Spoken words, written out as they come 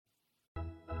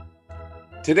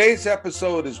Today's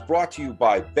episode is brought to you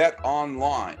by Bet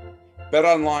Online. Bet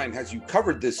Online has you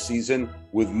covered this season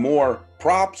with more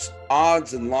props,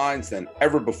 odds, and lines than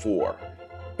ever before.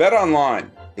 Bet Online,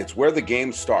 it's where the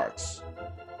game starts.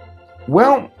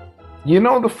 Well, you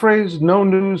know the phrase, no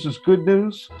news is good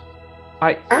news?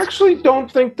 I actually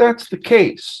don't think that's the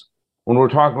case when we're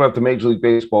talking about the Major League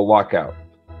Baseball lockout.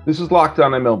 This is Locked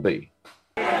On MLB.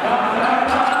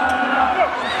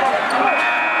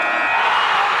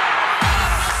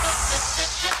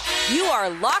 You are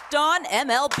Locked On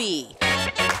MLB.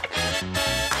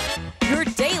 Your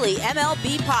daily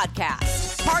MLB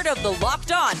podcast. Part of the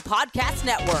Locked On Podcast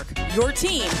Network. Your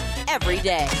team every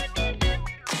day.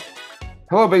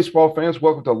 Hello, baseball fans.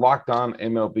 Welcome to Locked On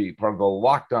MLB, part of the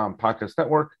Locked On Podcast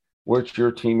Network, where it's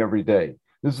your team every day.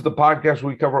 This is the podcast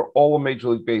where we cover all of Major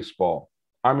League Baseball.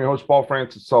 I'm your host, Paul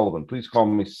Francis Sullivan. Please call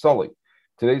me Sully.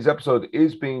 Today's episode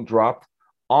is being dropped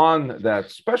on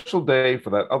that special day for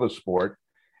that other sport,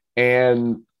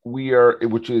 and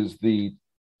which is the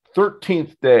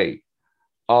 13th day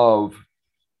of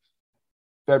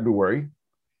February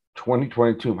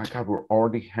 2022. My God, we're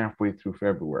already halfway through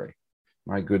February.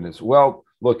 My goodness. Well,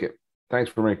 look it.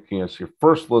 Thanks for making us your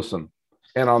first listen.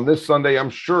 And on this Sunday, I'm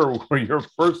sure we're your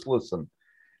first listen,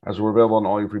 as we're available on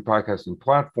all your free podcasting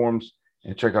platforms.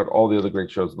 And check out all the other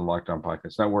great shows in the Locked On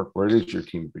Podcast Network, where it is your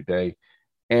team every day.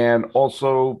 And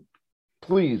also,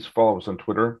 please follow us on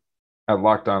Twitter at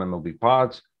Locked On MLB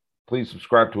Pods. Please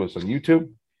subscribe to us on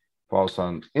YouTube. Follow us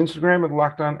on Instagram at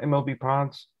Locked On MLB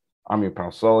Pods. I'm your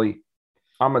pal Sully.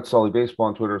 I'm at Sully Baseball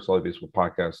on Twitter, Sully Baseball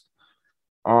Podcast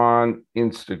on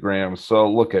Instagram.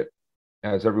 So look at,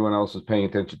 as everyone else is paying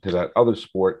attention to that other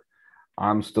sport,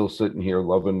 I'm still sitting here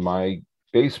loving my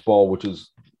baseball, which is,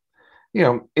 you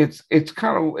know,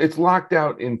 it's locked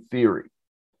out in theory.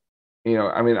 You know,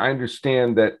 I mean, I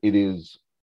understand that it is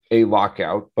a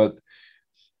lockout, but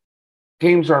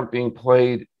games aren't being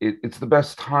played. It's the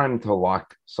best time to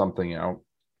lock something out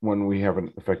when we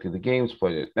haven't affected the games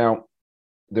played it. Now,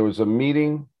 there was a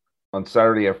meeting on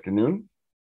Saturday afternoon,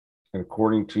 and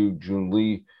according to June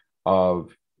Lee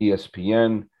of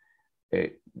ESPN,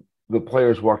 the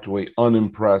players walked away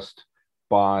unimpressed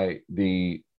by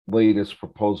the latest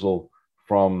proposal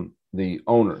from the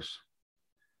owners.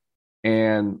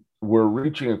 And we're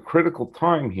reaching a critical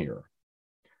time here,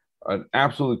 an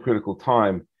absolutely critical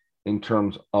time in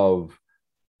terms of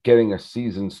getting a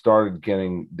season started,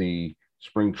 getting the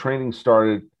spring training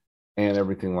started, and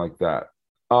everything like that.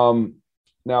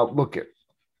 Now, look it.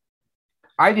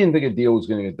 I didn't think a deal was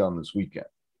going to get done this weekend.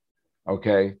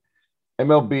 Okay.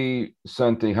 MLB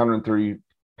sent a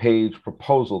 130-page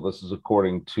proposal. This is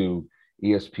according to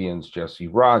ESPN's Jesse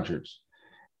Rogers.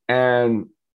 And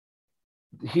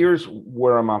here's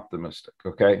where I'm optimistic.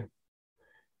 Okay.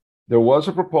 There was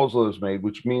a proposal that was made,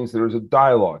 which means there is a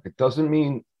dialogue. It doesn't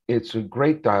mean it's a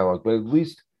great dialogue, but at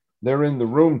least they're in the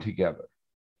room together.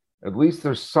 At least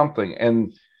there's something.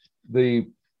 And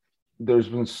there's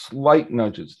been slight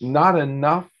nudges, not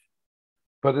enough,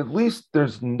 but at least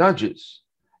there's nudges.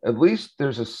 At least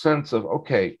there's a sense of,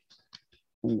 okay,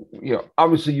 you know,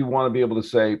 obviously you want to be able to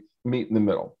say, meet in the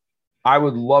middle. I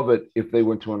would love it if they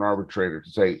went to an arbitrator to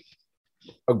say,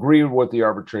 agree with what the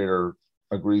arbitrator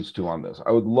agrees to on this.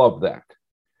 I would love that.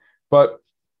 But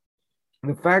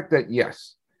the fact that,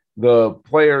 yes, the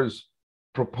players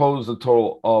proposed a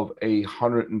total of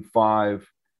 105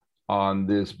 on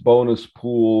this bonus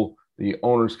pool. The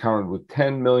owners counted with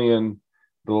 10 million.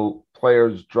 The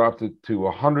players dropped it to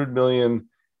 100 million,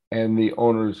 and the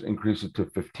owners increased it to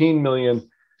 15 million.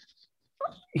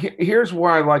 Here's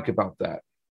what I like about that.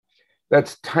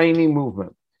 That's tiny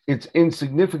movement. It's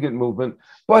insignificant movement,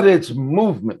 but it's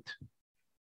movement.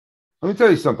 Let me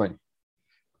tell you something.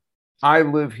 I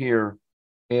live here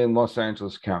in Los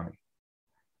Angeles County,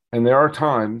 and there are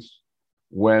times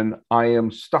when I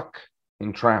am stuck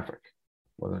in traffic,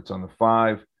 whether it's on the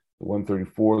 5, the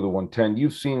 134, the 110.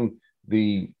 You've seen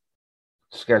the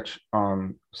sketch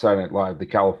on Saturday Night Live, The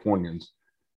Californians.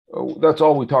 That's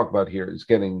all we talk about here, is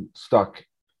getting stuck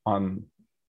on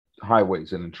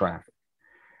highways and in traffic.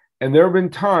 And there have been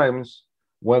times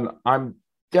when I'm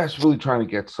desperately trying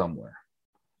to get somewhere,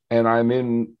 and I'm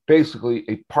in basically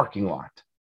a parking lot.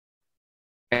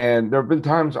 And there have been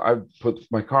times I've put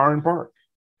my car in park,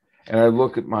 and I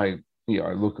look at I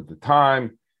look at the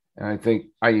time, and I think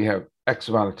I have X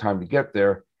amount of time to get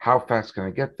there. How fast can I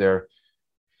get there?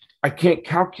 I can't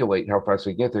calculate how fast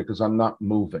I get there because I'm not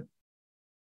moving.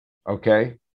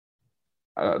 Okay?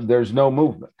 There's no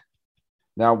movement.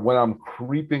 Now, when I'm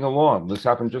creeping along, this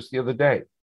happened just the other day.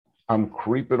 I'm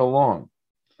creeping along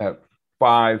at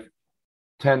 5,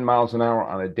 10 miles an hour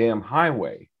on a damn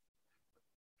highway.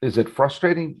 Is it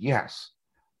frustrating? Yes.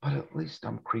 But at least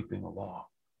I'm creeping along.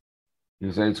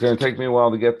 You say it's going to take me a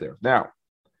while to get there. Now,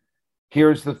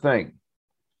 here's the thing.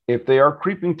 If they are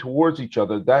creeping towards each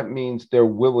other, that means they're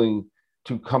willing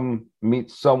to come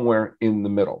meet somewhere in the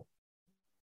middle.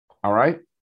 All right?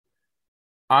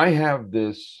 I have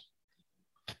this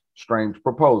strange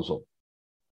proposal.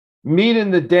 Meet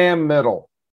in the damn middle.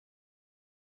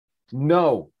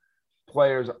 No,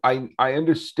 players, I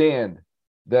understand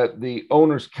that the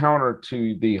owner's counter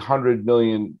to the 100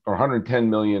 million or 110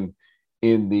 million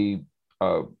in the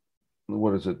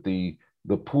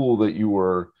the pool that you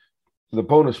were, the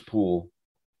bonus pool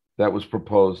that was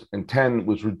proposed, and 10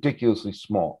 was ridiculously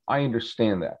small. I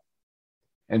understand that.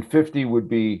 And 50 would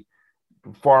be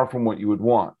far from what you would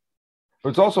want. But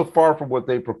it's also far from what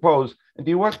they propose. And do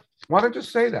you what? Why don't you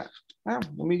just say that? Well,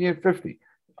 we'll meet you at 50.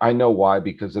 I know why,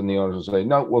 because then the owners will say,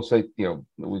 no, we'll say,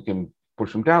 we can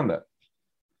push them down there.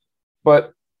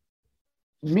 But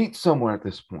meet somewhere at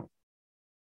this point.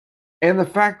 And the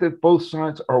fact that both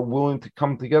sides are willing to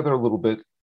come together a little bit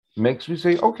makes me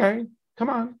say, okay, come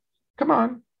on.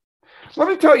 Let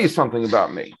me tell you something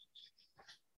about me.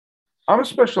 I'm a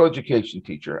special education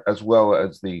teacher, as well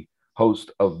as the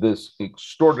host of this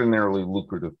extraordinarily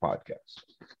lucrative podcast.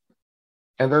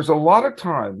 And there's a lot of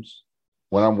times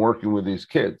when I'm working with these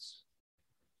kids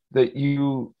that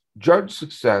you judge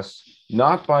success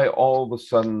not by all of a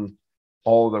sudden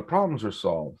all of their problems are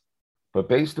solved, but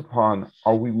based upon,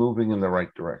 are we moving in the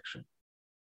right direction?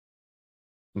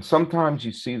 And sometimes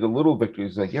you see the little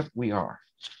victories like, yep, we are.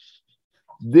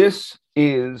 This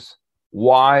is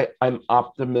why I'm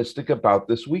optimistic about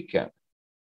this weekend.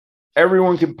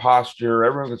 Everyone can posture.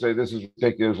 Everyone can say, this is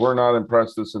ridiculous. We're not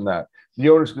impressed, this and that. The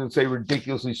owners can say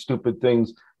ridiculously stupid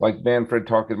things like Manfred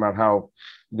talking about how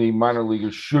the minor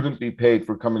leaguers shouldn't be paid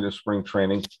for coming to spring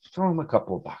training. Throw them a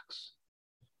couple of bucks.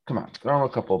 Come on, throw them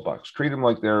a couple of bucks. Treat them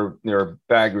like they're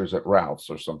baggers at Ralph's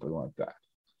or something like that.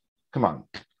 Come on.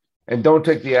 And don't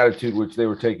take the attitude which they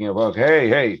were taking of, okay,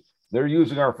 hey, they're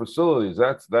using our facilities.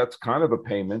 That's kind of a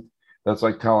payment. That's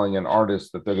like telling an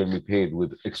artist that they're going to be paid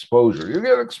with exposure. You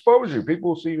get exposure.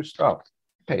 People will see your stuff.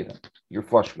 Pay them. You're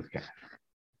flush with cash.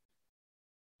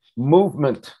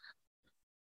 Movement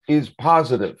is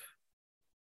positive.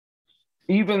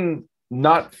 Even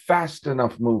not fast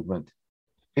enough movement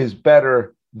is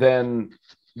better than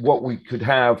what we could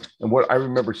have and what I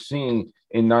remember seeing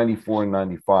in 94 and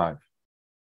 95.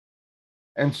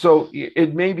 And so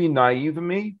it may be naive of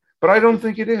me, but I don't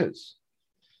think it is.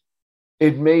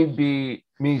 It may be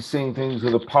me seeing things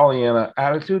with a Pollyanna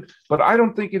attitude, but I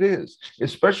don't think it is,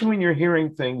 especially when you're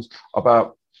hearing things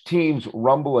about teams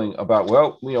rumbling about,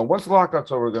 well, once the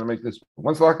lockout's over, we're going to make this.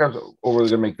 Once the lockout's over, we're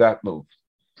going to make that move.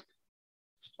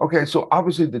 Okay, so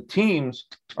obviously the teams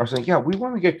are saying, yeah, we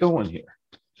want to get going here.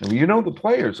 And the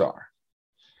players are.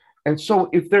 And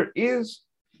so if there is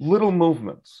little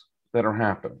movements that are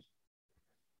happening,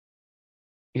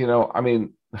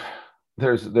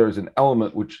 there's an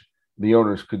element which the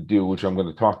owners could do, which I'm going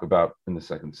to talk about in the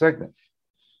second segment.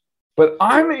 But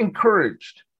I'm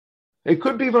encouraged. It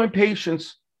could be my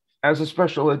patience as a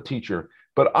special ed teacher,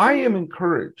 but I am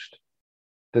encouraged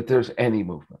that there's any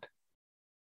movement,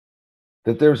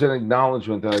 that there's an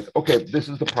acknowledgement that, like, okay, this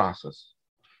is the process.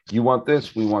 You want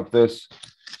this, we want this.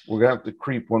 We're going to have to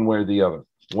creep one way or the other.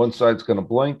 One side's going to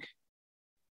blink.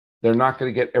 They're not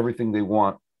going to get everything they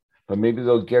want, but maybe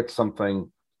they'll get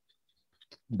something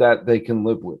that they can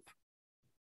live with.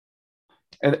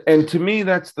 And to me,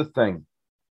 that's the thing.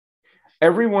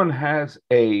 Everyone has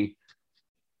a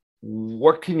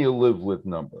what can you live with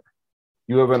number.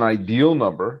 You have an ideal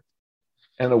number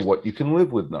and a what you can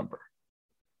live with number.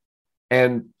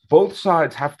 And both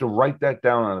sides have to write that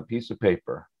down on a piece of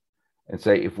paper and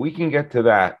say, if we can get to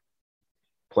that,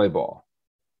 play ball.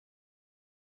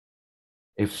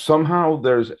 If somehow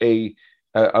there's a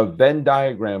Venn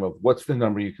diagram of what's the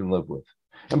number you can live with.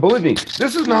 And believe me,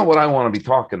 this is not what I want to be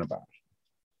talking about.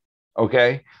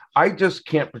 Okay? I just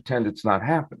can't pretend it's not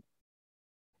happening.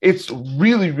 It's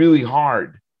really, really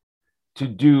hard to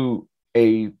do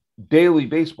a daily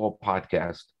baseball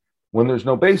podcast when there's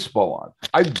no baseball on.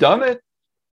 I've done it.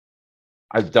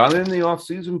 I've done it in the off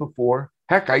season before.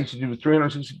 Heck, I used to do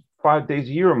 365 days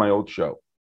a year on my old show.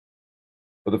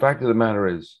 But the fact of the matter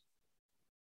is,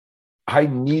 I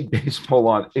need baseball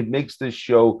on. It makes this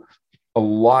show a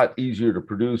lot easier to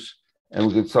produce, and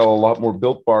we can sell a lot more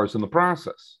Built Bars in the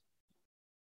process.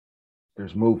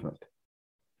 There's movement.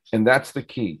 And that's the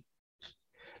key.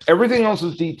 Everything else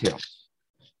is details.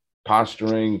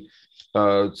 Posturing,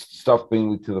 stuff being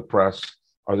leaked to the press.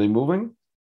 Are they moving?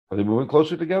 Are they moving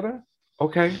closer together?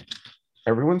 Okay.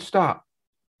 Everyone stop.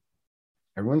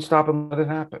 Everyone stop and let it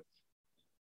happen.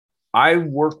 I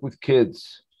work with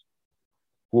kids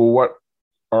who what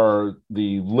are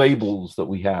the labels that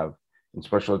we have in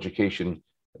special education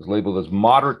is labeled as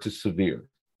moderate to severe.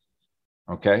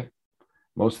 Okay.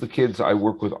 Most of the kids I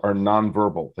work with are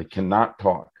nonverbal. They cannot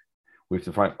talk. We have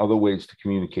to find other ways to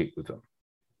communicate with them,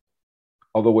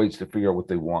 other ways to figure out what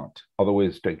they want, other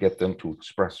ways to get them to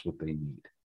express what they need.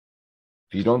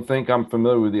 If you don't think I'm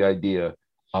familiar with the idea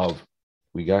of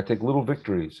we got to take little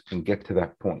victories and get to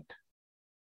that point,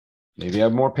 maybe I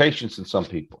have more patience than some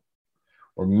people,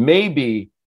 or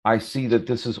maybe I see that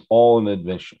this is all an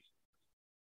admission.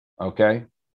 Okay.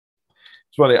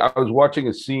 It's funny. I was watching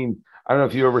a scene. I don't know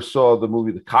if you ever saw the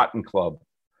movie The Cotton Club.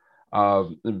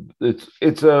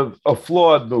 It's a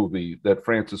flawed movie that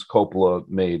Francis Coppola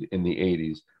made in the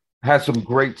 80s. It has some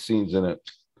great scenes in it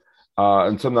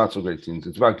and some not so great scenes.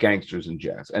 It's about gangsters and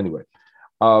jazz. Anyway,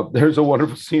 there's a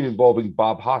wonderful scene involving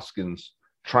Bob Hoskins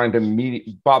trying to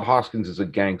mediate. Bob Hoskins is a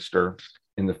gangster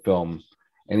in the film,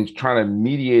 and he's trying to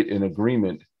mediate an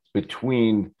agreement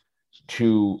between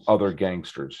two other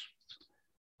gangsters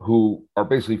who are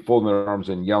basically folding their arms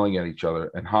and yelling at each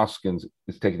other. And Hoskins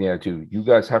is taking the attitude, you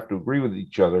guys have to agree with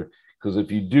each other, because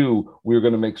if you do, we're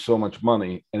going to make so much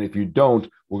money. And if you don't,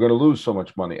 we're going to lose so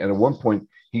much money. And at one point,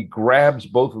 he grabs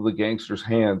both of the gangsters'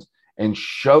 hands and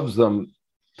shoves them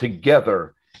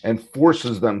together and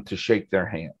forces them to shake their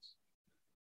hands.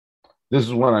 This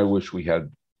is when I wish we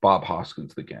had Bob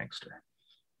Hoskins, the gangster.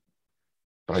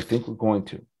 But I think we're going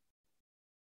to.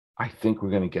 I think we're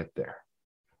going to get there.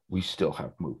 We still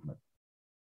have movement.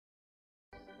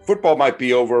 Football might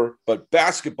be over, but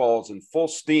basketball is in full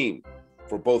steam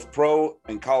for both pro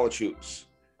and college hoops.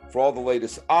 For all the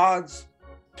latest odds,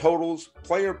 totals,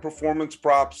 player performance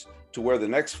props to where the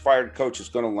next fired coach is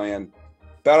going to land,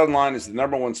 BetOnline is the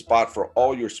number one spot for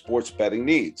all your sports betting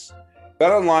needs.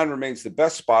 BetOnline remains the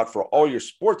best spot for all your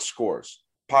sports scores,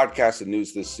 podcasts, and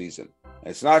news this season.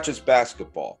 And it's not just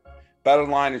basketball.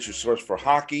 BetOnline is your source for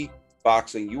hockey,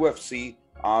 boxing, UFC,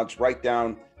 odds, right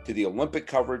down to the Olympic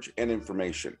coverage and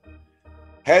information.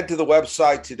 Head to the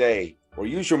website today or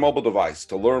use your mobile device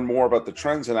to learn more about the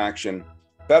trends in action.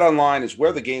 BetOnline is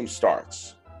where the game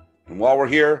starts. And while we're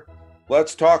here,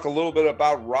 let's talk a little bit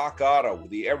about Rock Auto. With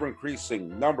the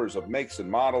ever-increasing numbers of makes and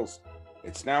models,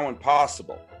 it's now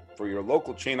impossible for your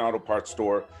local chain auto parts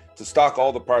store to stock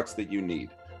all the parts that you need.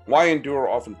 Why endure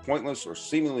often pointless or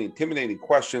seemingly intimidating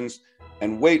questions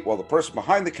and wait while the person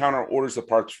behind the counter orders the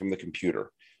parts from the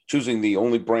computer, choosing the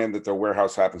only brand that their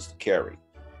warehouse happens to carry?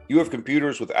 You have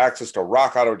computers with access to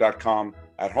rockauto.com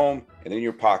at home and in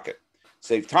your pocket.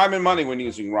 Save time and money when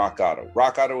using Rock Auto.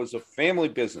 Rock Auto is a family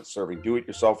business serving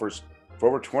do-it-yourselfers for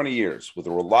over 20 years with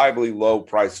reliably low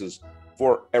prices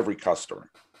for every customer.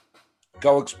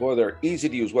 Go explore their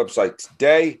easy-to-use website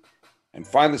today and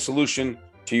find the solution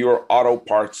to your auto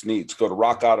parts needs. Go to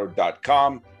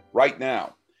rockauto.com right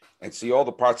now and see all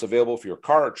the parts available for your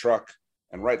car or truck,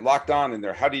 and write Locked On in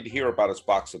their How Did You Hear About Us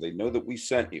box so they know that we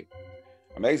sent you.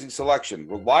 Amazing selection,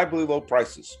 reliably low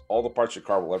prices. All the parts your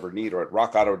car will ever need are at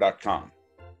rockauto.com.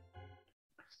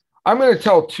 I'm going to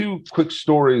tell two quick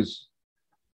stories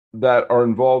that are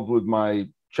involved with my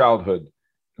childhood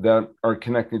that are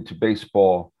connected to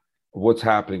baseball, what's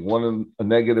happening, one a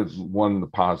negative, one the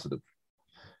positive.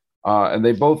 And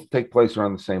they both take place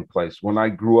around the same place. When I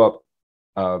grew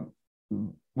up,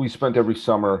 we spent every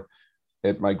summer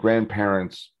at my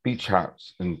grandparents' beach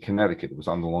house in Connecticut. It was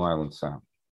on the Long Island Sound.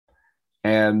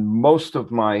 And most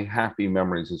of my happy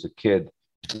memories as a kid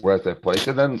were at that place.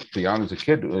 And then beyond as a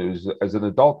kid, it was as an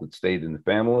adult that stayed in the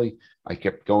family. I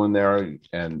kept going there,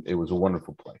 and it was a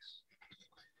wonderful place.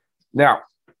 Now,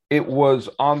 it was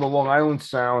on the Long Island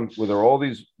Sound where there are all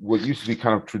these, what used to be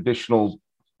kind of traditional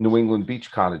New England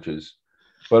beach cottages.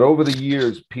 But over the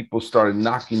years, people started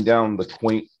knocking down the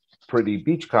quaint, pretty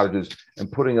beach cottages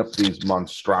and putting up these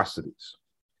monstrosities.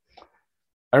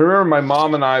 I remember my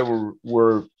mom and I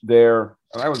were there,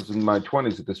 and I was in my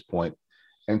 20s at this point,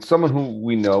 and someone who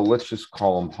we know, let's just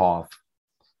call him Hoff,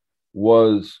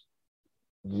 was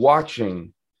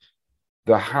watching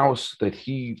the house that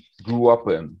he grew up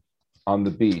in on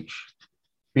the beach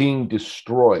being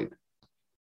destroyed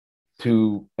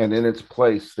and in its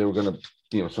place, they were going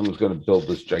to, someone was going to build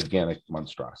this gigantic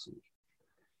monstrosity.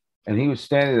 And he was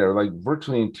standing there like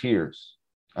virtually in tears.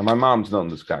 And my mom's known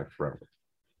this guy forever.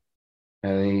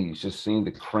 And he's just seeing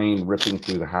the crane ripping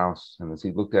through the house. And as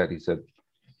he looked at it, he said,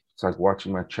 it's like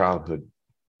watching my childhood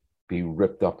be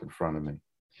ripped up in front of me.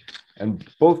 And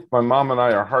both my mom and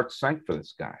I, our hearts sank for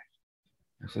this guy.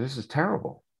 I said, this is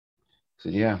terrible. He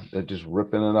said, yeah, they're just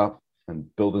ripping it up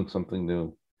and building something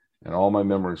new. And all my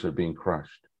memories are being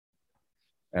crushed.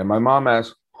 And my mom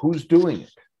asked, who's doing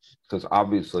it? Because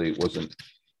obviously it wasn't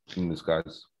in this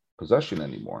guy's possession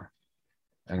anymore.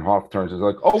 And Hoff turns and is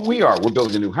like, oh, we are. We're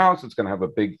building a new house. It's going to have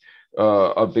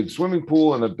a big swimming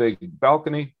pool and a big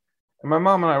balcony. And my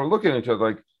mom and I were looking at each other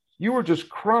like, you were just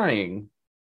crying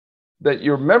that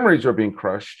your memories are being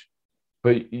crushed,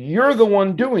 but you're the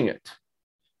one doing it.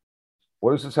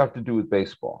 What does this have to do with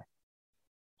baseball?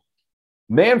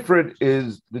 Manfred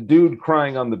is the dude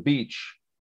crying on the beach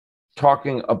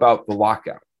talking about the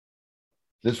lockout.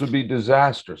 This would be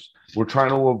disastrous. We're trying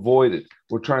to avoid it.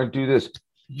 We're trying to do this.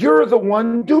 You're the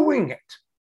one doing it.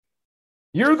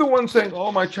 You're the one saying,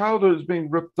 oh, my childhood is being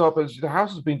ripped up as the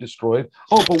house is being destroyed.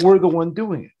 Oh, but we're the one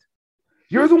doing it.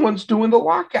 You're the ones doing the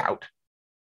lockout.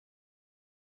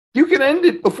 You can end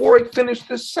it before I finish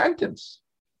this sentence.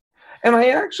 And I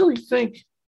actually think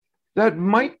that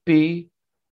might be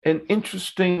an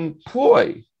interesting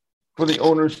ploy for the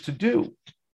owners to do.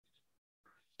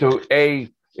 To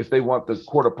if they want the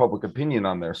court of public opinion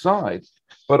on their side,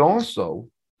 but also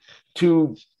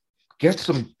to get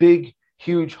some big,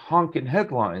 huge honking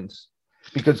headlines.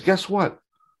 Because guess what?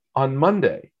 On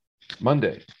Monday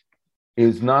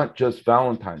is not just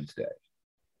Valentine's Day.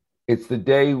 It's the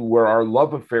day where our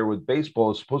love affair with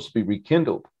baseball is supposed to be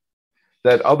rekindled.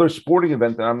 That other sporting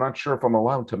event that I'm not sure if I'm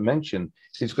allowed to mention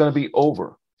is going to be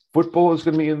over. Football is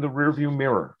going to be in the rearview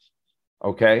mirror.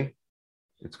 Okay?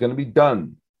 It's going to be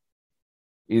done.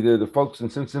 Either the folks in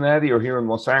Cincinnati or here in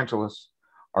Los Angeles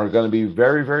are going to be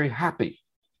very, very happy.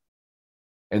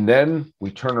 And then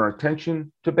we turn our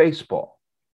attention to baseball.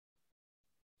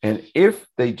 And if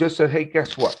they just said, hey,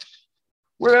 guess what?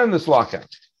 We're in this lockout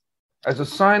as a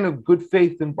sign of good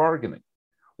faith in bargaining.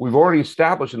 We've already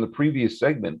established in the previous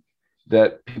segment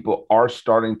that people are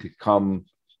starting to come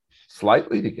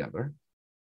slightly together.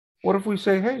 What if we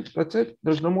say, hey, that's it.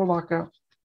 There's no more lockout.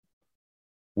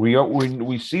 We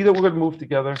see that we're going to move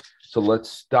together. So let's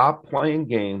stop playing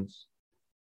games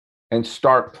and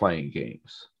start playing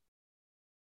games.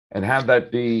 And have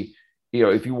that be,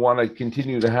 if you want to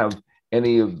continue to have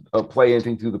any of play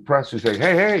anything through the press, you say,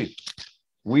 hey,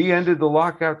 we ended the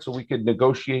lockout so we could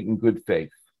negotiate in good faith.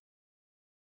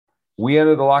 We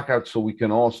ended the lockout so we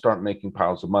can all start making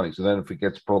piles of money. So then if it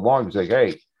gets prolonged, we say,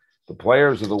 hey, the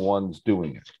players are the ones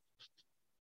doing it.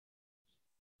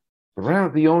 But right now,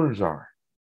 the owners are.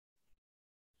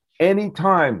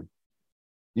 Anytime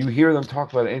you hear them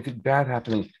talk about anything bad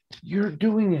happening, you're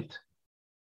doing it.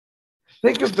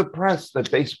 Think of the press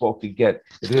that baseball could get.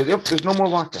 If they said, there's no more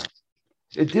lockout.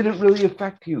 It didn't really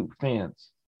affect you, fans.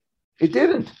 It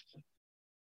didn't.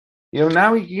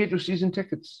 Now you can get your season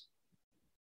tickets.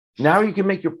 Now you can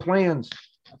make your plans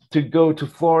to go to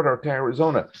Florida or to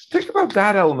Arizona. Think about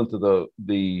that element of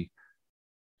the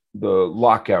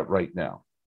lockout right now.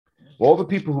 All the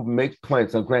people who make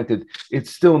plans, now granted,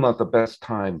 it's still not the best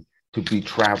time to be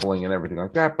traveling and everything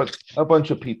like that, but a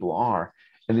bunch of people are.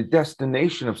 And the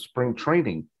destination of spring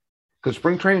training, because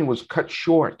spring training was cut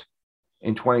short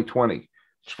in 2020.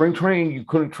 Spring training, you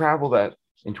couldn't travel that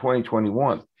in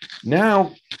 2021.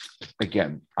 Now,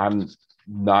 again, I'm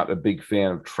not a big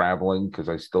fan of traveling because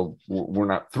we're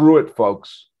not through it,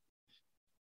 folks.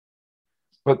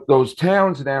 But those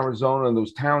towns in Arizona and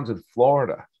those towns in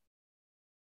Florida,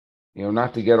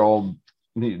 not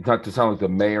to sound like the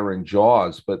mayor in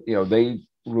Jaws, but, they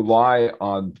rely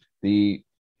on the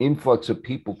influx of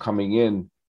people coming in,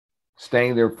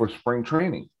 staying there for spring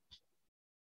training,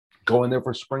 going there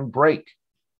for spring break,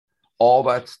 all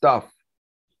that stuff.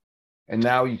 And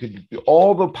now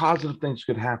all the positive things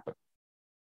could happen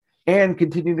and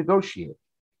continue to negotiate.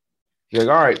 You're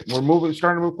like, all right, we're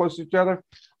starting to move close to each other.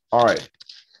 All right,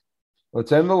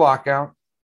 let's end the lockout.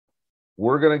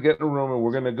 We're going to get in a room and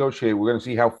we're going to negotiate. We're going to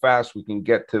see how fast we can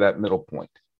get to that middle point.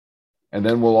 And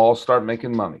then we'll all start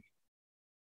making money.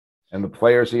 And the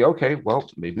players say, okay, well,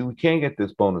 maybe we can get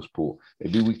this bonus pool.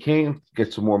 Maybe we can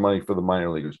get some more money for the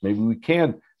minor leaguers. Maybe we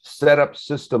can set up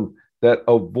systems that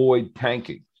avoid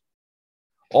tanking.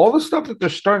 All the stuff that they're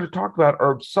starting to talk about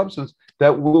are substances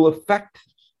that will affect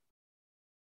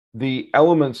the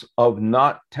elements of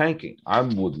not tanking. I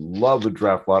would love a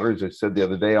draft lottery. As I said the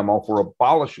other day, I'm all for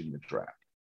abolishing the draft.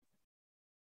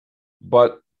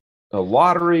 But a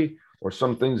lottery or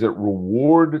some things that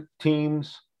reward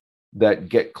teams that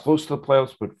get close to the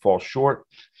playoffs but fall short,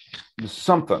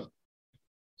 something.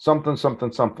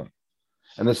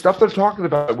 And the stuff they're talking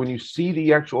about, when you see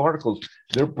the actual articles,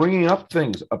 they're bringing up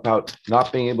things about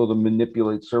not being able to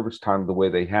manipulate service time the way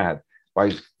they had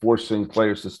by forcing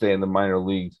players to stay in the minor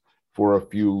leagues for a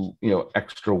few,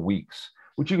 extra weeks.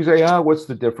 Which you can say, what's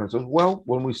the difference? Well,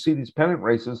 when we see these pennant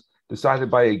races decided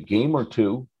by a game or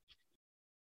two,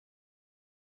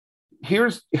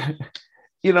 here's,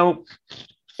 you know,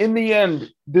 in the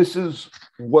end, this is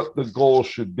what the goal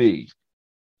should be: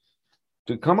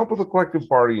 to come up with a collective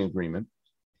bargaining agreement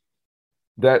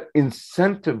that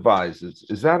incentivizes,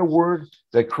 is that a word?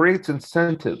 That creates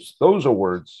incentives. Those are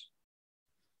words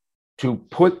to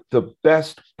put the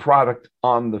best product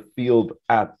on the field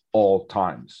at all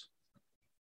times.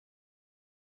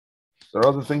 There are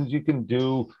other things you can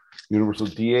do, universal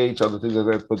DH, other things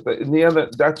like that, but in the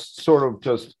end, that's sort of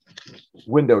just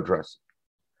window dressing.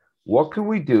 What can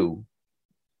we do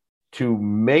to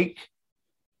make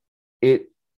it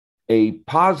a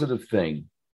positive thing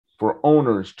for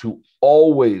owners to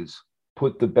always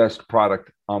put the best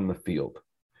product on the field,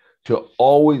 to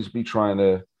always be trying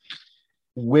to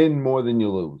win more than you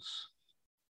lose?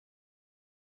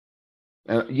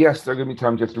 And yes, there are going to be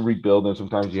times you have to rebuild, and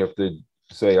sometimes you have to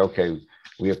say, okay,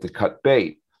 we have to cut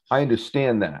bait. I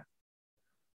understand that.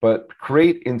 But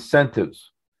create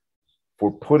incentives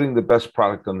for putting the best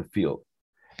product on the field.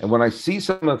 And when I see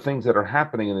some of the things that are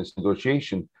happening in this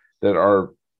negotiation that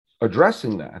are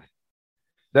addressing that,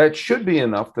 that should be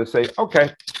enough to say,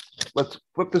 okay, let's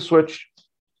flip the switch.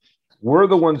 We're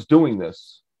the ones doing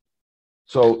this.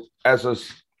 So as a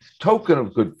token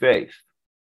of good faith,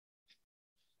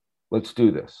 let's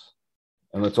do this.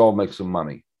 And let's all make some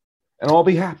money. And I'll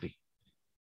be happy.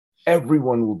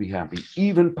 Everyone will be happy,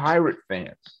 even Pirate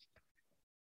fans.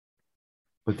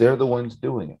 But they're the ones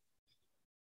doing it.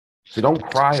 So don't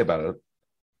cry about it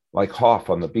like Hoff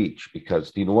on the beach,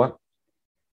 because you know what?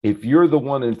 If you're the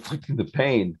one inflicting the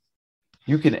pain,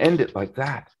 you can end it like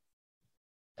that.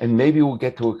 And maybe we'll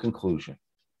get to a conclusion.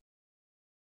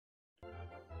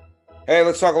 Hey,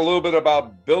 let's talk a little bit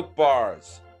about Built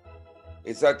Bars.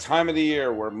 It's that time of the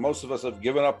year where most of us have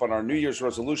given up on our New Year's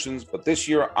resolutions, but this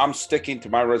year I'm sticking to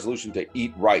my resolution to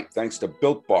eat right, thanks to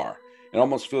Built Bar. It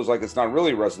almost feels like it's not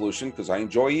really a resolution because I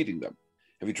enjoy eating them.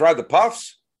 Have you tried the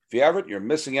Puffs? If you haven't, you're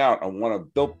missing out on one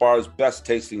of Built Bar's best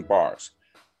tasting bars.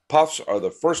 Puffs are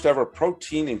the first ever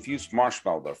protein-infused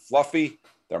marshmallow. They're fluffy,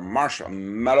 they're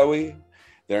marshmallowy.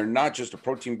 They're not just a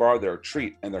protein bar, they're a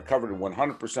treat, and they're covered in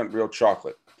 100% real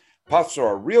chocolate. Puffs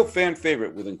are a real fan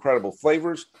favorite with incredible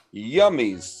flavors.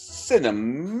 Yummy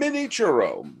cinnamon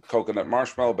churro, coconut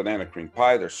marshmallow, banana cream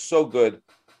pie. They're so good.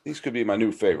 These could be my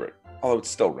new favorite, although it's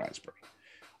still raspberry.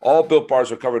 All Built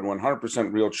Bars are covered in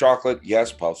 100% real chocolate.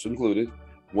 Yes, Puffs included.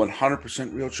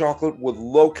 100% real chocolate with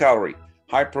low calorie,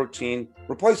 high protein.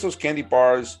 Replace those candy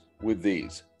bars with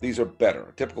these. These are better.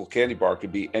 A typical candy bar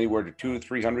could be anywhere to 200 to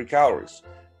 300 calories.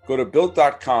 Go to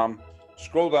Built.com.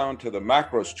 Scroll down to the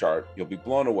macros chart. You'll be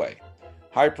blown away.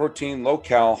 High protein, low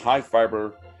cal, high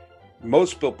fiber.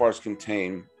 Most Built Bars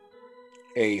contain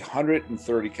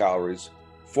 130 calories,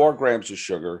 4 grams of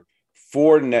sugar,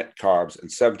 4 net carbs,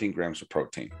 and 17 grams of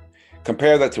protein.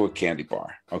 Compare that to a candy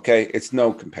bar, okay? It's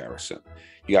no comparison.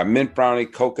 You got mint brownie,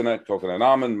 coconut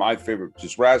almond. My favorite,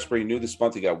 just raspberry. New this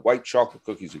month, you got white chocolate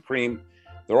cookies and cream.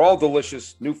 They're all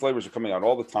delicious. New flavors are coming out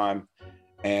all the time.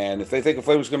 And if they think a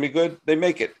flavor is going to be good, they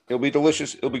make it. It'll be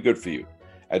delicious. It'll be good for you.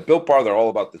 At Built Bar, they're all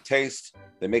about the taste.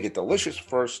 They make it delicious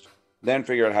first, then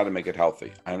figure out how to make it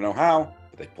healthy. I don't know how,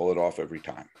 but they pull it off every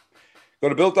time. Go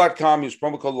to Built.com, use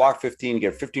promo code LOCK15 to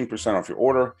get 15% off your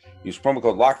order. Use promo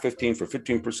code LOCK15 for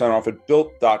 15% off at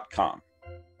Built.com.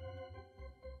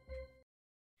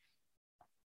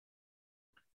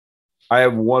 I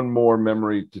have one more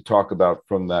memory to talk about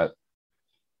from that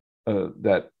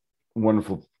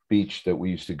wonderful beach that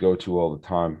we used to go to all the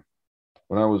time.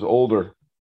 When I was older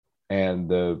and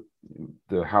the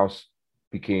house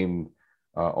became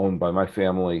owned by my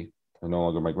family and no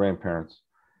longer my grandparents,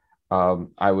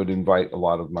 I would invite a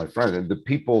lot of my friends, and the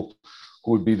people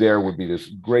who would be there would be this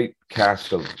great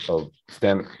cast of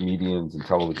stand-up comedians and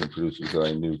television producers that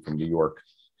I knew from New York.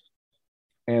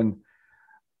 And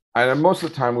most of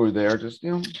the time we were there just,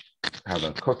 having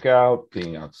a cookout,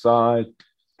 being outside,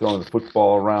 throwing the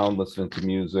football around, listening to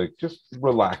music, just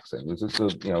relaxing. It was just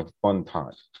a fun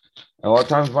time. And a lot of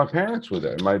times my parents were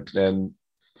there. And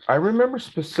I remember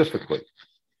specifically,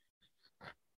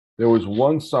 there was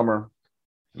one summer,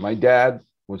 my dad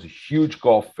was a huge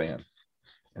golf fan,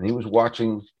 and he was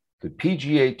watching the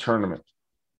PGA tournament.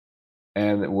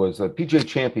 And it was a PGA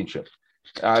championship.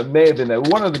 It may have been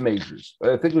one of the majors.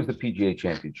 I think it was the PGA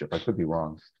championship. I could be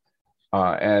wrong.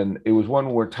 And it was one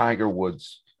where Tiger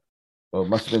Woods, it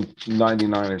must have been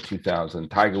 99 or 2000.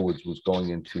 Tiger Woods was going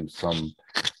into some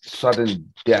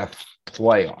sudden death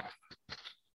playoff.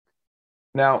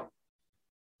 Now,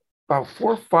 about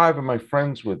 4 or 5 of my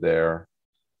friends were there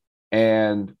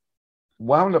and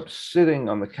wound up sitting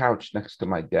on the couch next to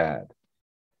my dad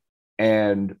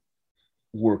and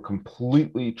were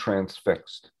completely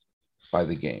transfixed by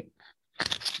the game.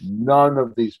 None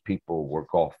of these people were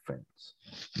golf fans.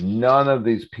 None of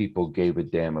these people gave a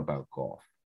damn about golf.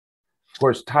 Of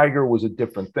course, Tiger was a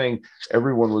different thing.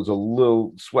 Everyone was a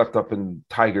little swept up in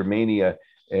Tiger mania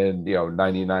and,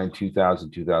 99,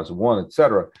 2000, 2001,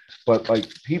 etc. But like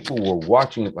people were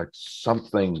watching it like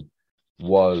something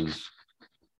was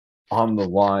on the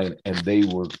line, and they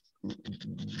were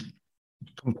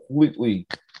completely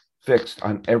fixed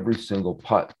on every single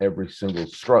putt, every single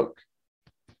stroke.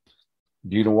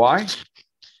 Do you know why?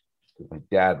 Because my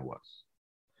dad was.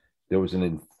 There was an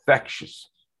infectious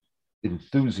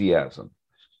enthusiasm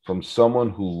from someone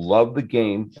who loved the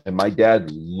game, and my dad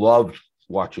loved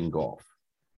watching golf,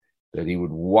 that he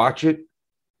would watch it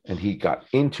and he got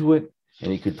into it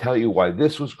and he could tell you why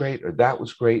this was great or that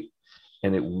was great.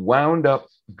 And it wound up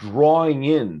drawing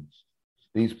in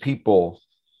these people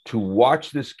to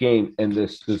watch this game and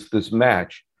this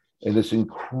match and this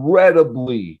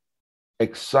incredibly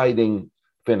exciting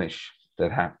finish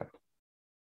that happened.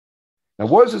 Now,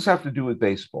 what does this have to do with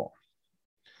baseball?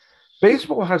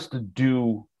 Baseball has to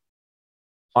do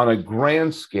on a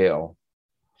grand scale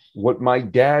what my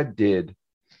dad did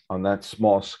on that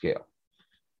small scale.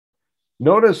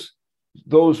 Notice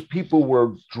those people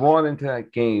were drawn into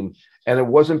that game, and it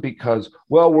wasn't because,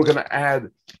 well, we're going to add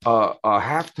a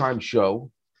halftime show,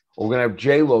 or we're going to have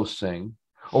J-Lo sing,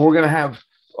 or we're going to have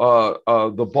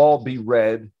the ball be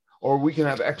red, or we can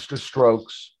have extra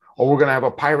strokes, or we're going to have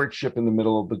a pirate ship in the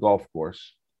middle of the golf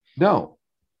course. No,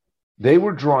 they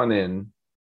were drawn in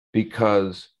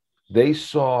because they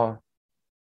saw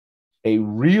a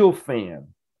real fan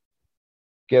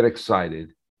get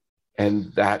excited,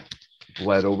 and that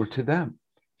bled over to them.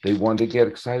 They wanted to get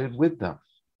excited with them.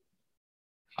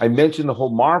 I mentioned the whole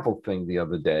Marvel thing the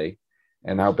other day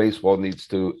and how baseball needs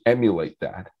to emulate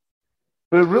that.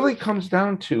 But it really comes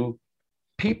down to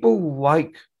people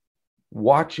like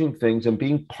watching things and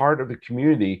being part of a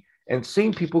community and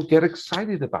seeing people get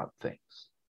excited about things.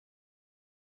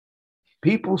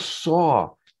 People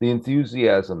saw the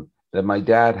enthusiasm that my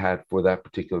dad had for that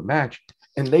particular match,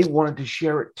 and they wanted to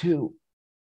share it too.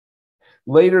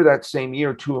 Later that same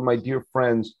year, two of my dear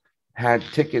friends had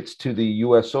tickets to the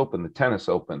US Open, the tennis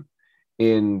open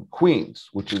in Queens,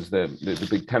 which is the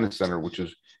big tennis center, which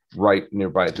is right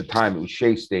nearby. At the time, it was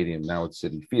Shea Stadium. Now it's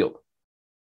Citi Field.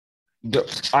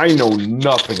 I know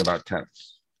nothing about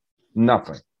tennis.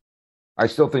 Nothing. I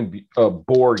still think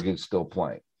Borg is still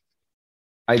playing.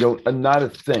 Not a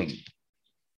thing.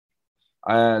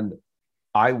 And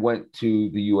I went to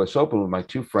the US Open with my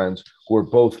two friends who are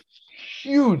both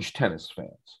huge tennis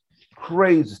fans,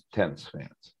 crazy tennis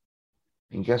fans.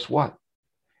 And guess what?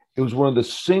 It was one of the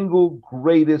single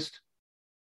greatest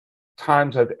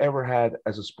times I've ever had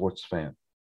as a sports fan.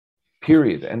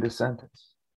 Period. End of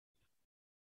sentence.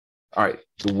 All right,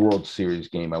 the World Series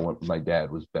game I went with my dad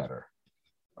was better.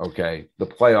 Okay, the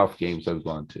playoff games I've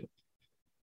gone to.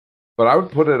 But I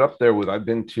would put it up there with, I've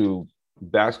been to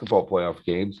basketball playoff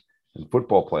games and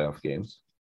football playoff games.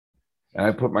 And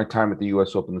I put my time at the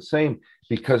US Open the same,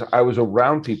 because I was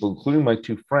around people, including my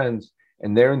two friends,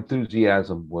 and their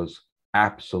enthusiasm was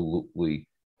absolutely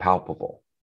palpable.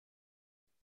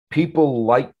 People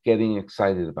like getting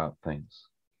excited about things.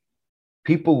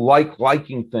 People like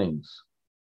liking things.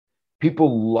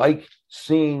 People like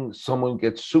seeing someone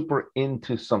get super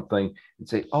into something and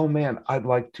say, oh man, I'd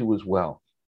like to as well.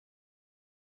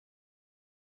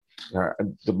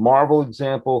 The Marvel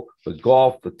example, the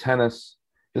golf, the tennis,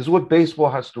 this is what baseball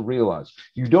has to realize.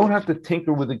 You don't have to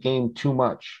tinker with the game too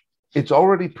much. It's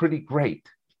already pretty great.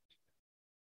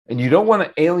 And you don't want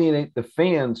to alienate the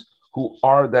fans who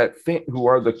are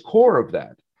the core of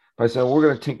that by saying, we're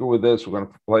going to tinker with this, we're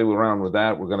going to play around with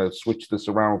that, we're going to switch this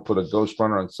around, we'll put a ghost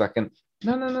runner on second.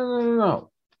 No.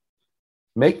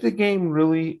 Make the game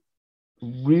really,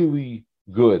 really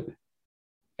good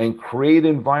and create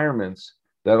environments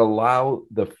that allow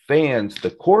the fans,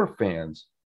 the core fans,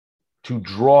 to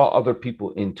draw other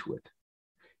people into it.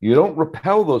 You don't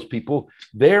repel those people.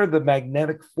 They're the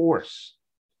magnetic force.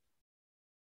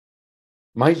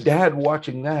 My dad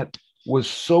watching that was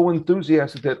so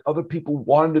enthusiastic that other people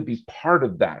wanted to be part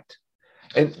of that.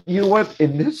 And you know what?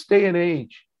 In this day and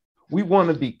age, we want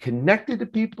to be connected to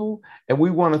people and we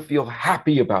want to feel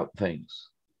happy about things.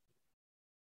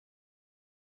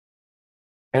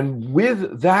 And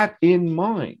with that in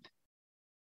mind,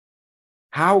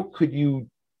 how could you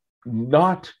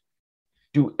not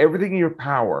do everything in your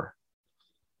power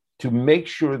to make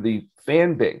sure the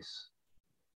fan base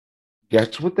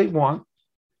gets what they want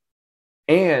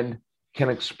and can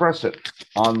express it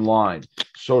online,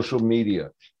 social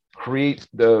media, create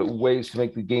the ways to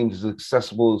make the games as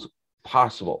accessible as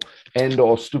possible. End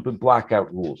all stupid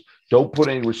blackout rules. Don't put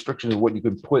any restrictions on what you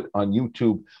can put on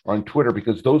YouTube or on Twitter,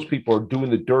 because those people are doing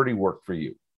the dirty work for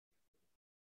you.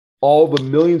 All the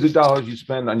millions of dollars you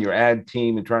spend on your ad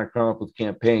team and trying to come up with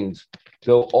campaigns,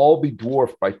 they'll all be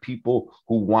dwarfed by people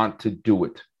who want to do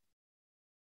it,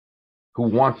 who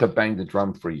want to bang the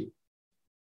drum for you.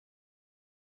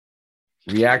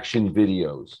 Reaction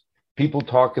videos, people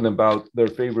talking about their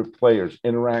favorite players,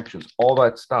 interactions, all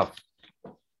that stuff.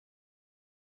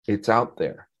 It's out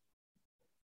there.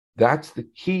 That's the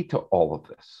key to all of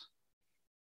this.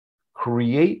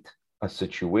 Create a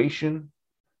situation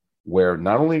where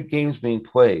not only are games being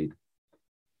played,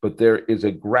 but there is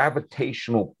a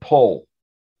gravitational pull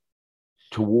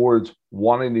towards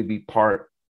wanting to be part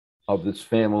of this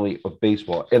family of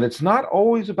baseball. And it's not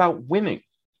always about winning.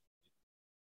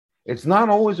 It's not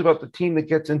always about the team that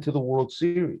gets into the World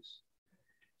Series.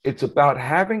 It's about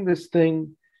having this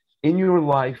thing in your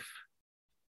life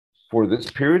for this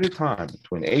period of time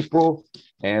between April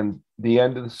and the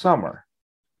end of the summer,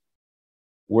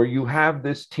 where you have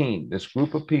this team, this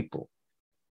group of people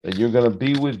that you're going to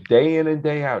be with day in and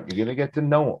day out. You're going to get to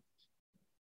know them.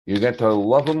 You get to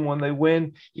love them when they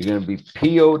win. You're going to be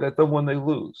PO'd at them when they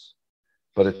lose.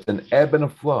 But it's an ebb and a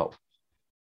flow.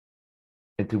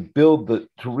 And to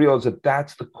realize that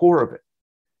that's the core of it.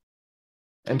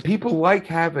 And people like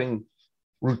having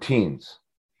routines.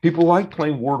 People like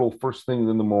playing Wordle first thing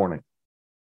in the morning.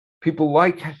 People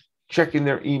like checking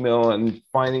their email and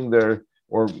finding their,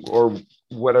 or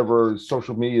whatever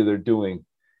social media they're doing,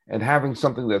 and having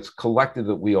something that's collective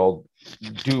that we all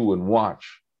do and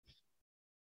watch.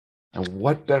 And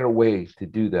what better way to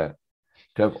do that?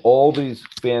 To have all these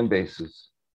fan bases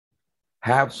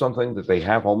have something that they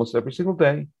have almost every single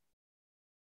day,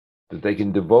 that they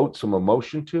can devote some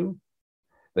emotion to,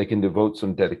 they can devote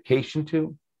some dedication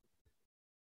to,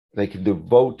 they can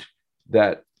devote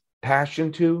that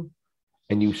passion to,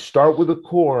 and you start with a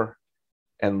core,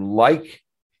 and like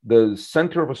the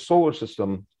center of a solar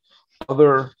system,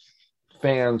 other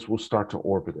fans will start to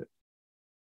orbit it.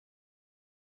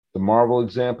 The Marvel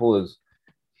example is,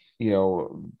 a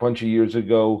bunch of years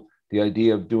ago, the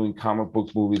idea of doing comic book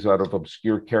movies out of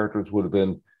obscure characters would have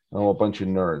been a bunch of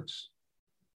nerds.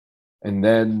 And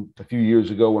then a few years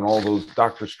ago, when all those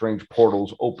Doctor Strange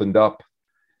portals opened up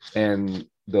and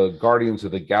the Guardians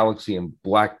of the Galaxy and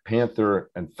Black Panther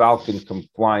and Falcon come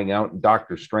flying out and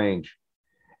Doctor Strange,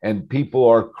 and people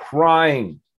are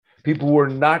crying. People who are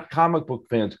not comic book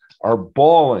fans are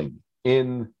bawling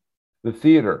in the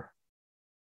theater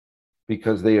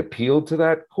because they appealed to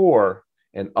that core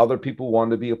and other people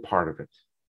wanted to be a part of it.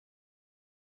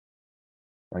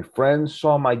 My friends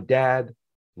saw my dad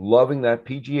loving that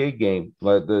PGA game,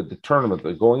 the tournament,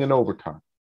 the going in overtime.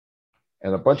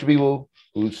 And a bunch of people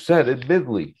who said,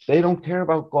 admittedly, they don't care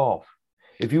about golf.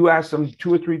 If you ask them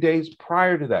 2 or 3 days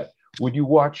prior to that, would you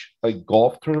watch a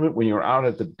golf tournament when you're out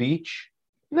at the beach?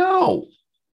 No.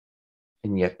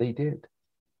 And yet they did.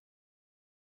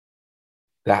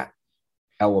 That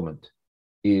element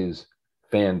is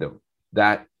fandom.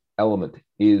 That element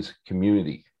is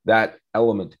community. That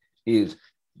element is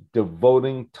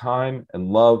devoting time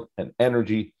and love and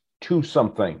energy to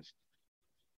something.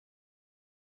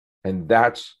 And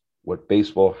that's what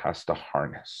baseball has to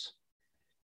harness.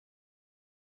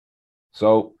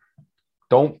 So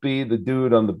don't be the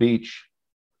dude on the beach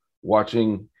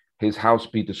watching his house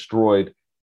be destroyed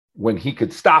when he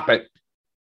could stop it,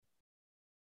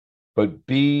 but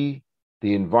be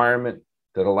the environment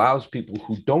that allows people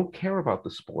who don't care about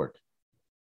the sport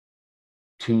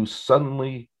to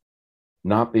suddenly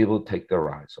not be able to take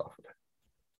their eyes off of it.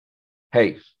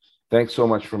 Hey, thanks so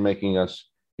much for making us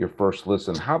your first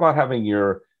listen. How about having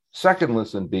your second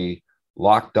listen be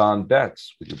Locked On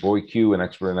Bets with your boy Q and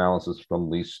expert analysis from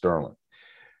Lee Sterling?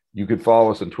 You can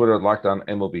follow us on Twitter at Locked On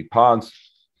MLB Pods.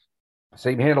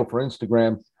 Same handle for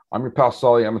Instagram. I'm your pal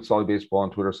Sully. I'm at Sully Baseball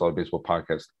on Twitter, Sully Baseball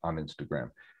Podcast on Instagram.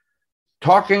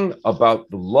 Talking about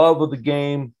the love of the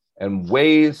game and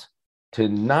ways to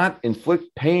not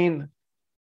inflict pain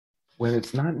when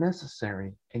it's not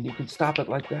necessary, and you can stop it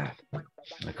like that.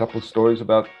 And a couple of stories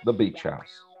about the beach house.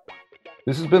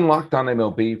 This has been Locked On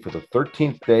MLB for the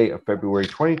 13th day of February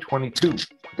 2022.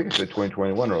 I think I said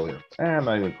 2021 earlier. I'm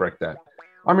not even correct that.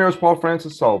 I'm your host, Paul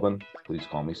Francis Sullivan. Please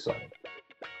call me Sully.